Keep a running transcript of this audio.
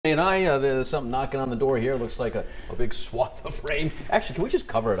And there's something knocking on the door here. Looks like a big swath of rain. Actually, can we just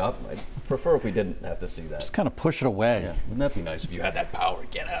cover it up? I'd prefer if we didn't have to see that. Just kind of push it away. Yeah. Wouldn't that be nice if you had that power?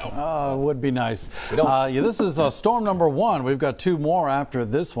 Get out. Oh, it would be nice. We don't. Yeah, this is storm number 1. We've got 2 more after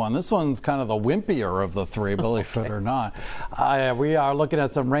this one. This one's kind of the wimpier of the 3, believe it or not. We are looking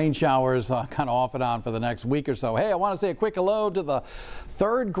at some rain showers kind of off and on for the next week or so. Hey, I want to say a quick hello to the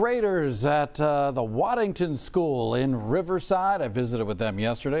 3rd graders at the Waddington School in Riverside. I visited with them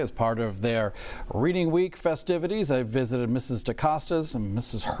yesterday as part of their Reading Week festivities. I visited Mrs. DaCosta's and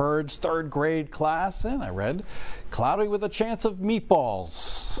Mrs. Hurd's 3rd grade class, and I read Cloudy with a Chance of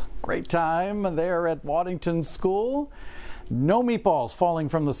Meatballs. Great time there at Waddington School. No meatballs falling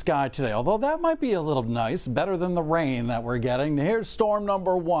from the sky today, although that might be a little nice, better than the rain that we're getting. Here's storm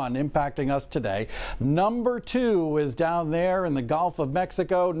number 1 impacting us today. Number 2 is down there in the Gulf of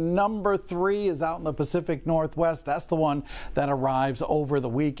Mexico. Number 3 is out in the Pacific Northwest. That's the one that arrives over the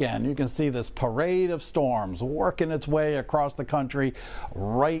weekend. You can see this parade of storms working its way across the country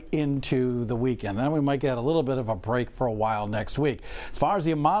right into the weekend. Then we might get a little bit of a break for a while next week. As far as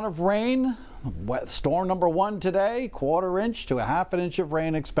the amount of rain, storm number 1 today, 1/4 inch to a 1/2 inch of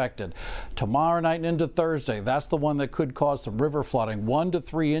rain expected. Tomorrow night and into Thursday, that's the one that could cause some river flooding. 1 to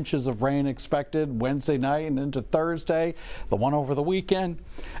 3 inches of rain expected Wednesday night and into Thursday. The one over the weekend.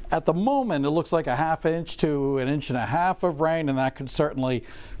 At the moment, it looks like a 1/2 inch to 1.5 inches of rain, and that could certainly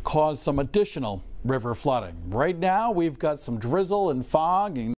cause some additional river flooding. Right now, we've got some drizzle and fog.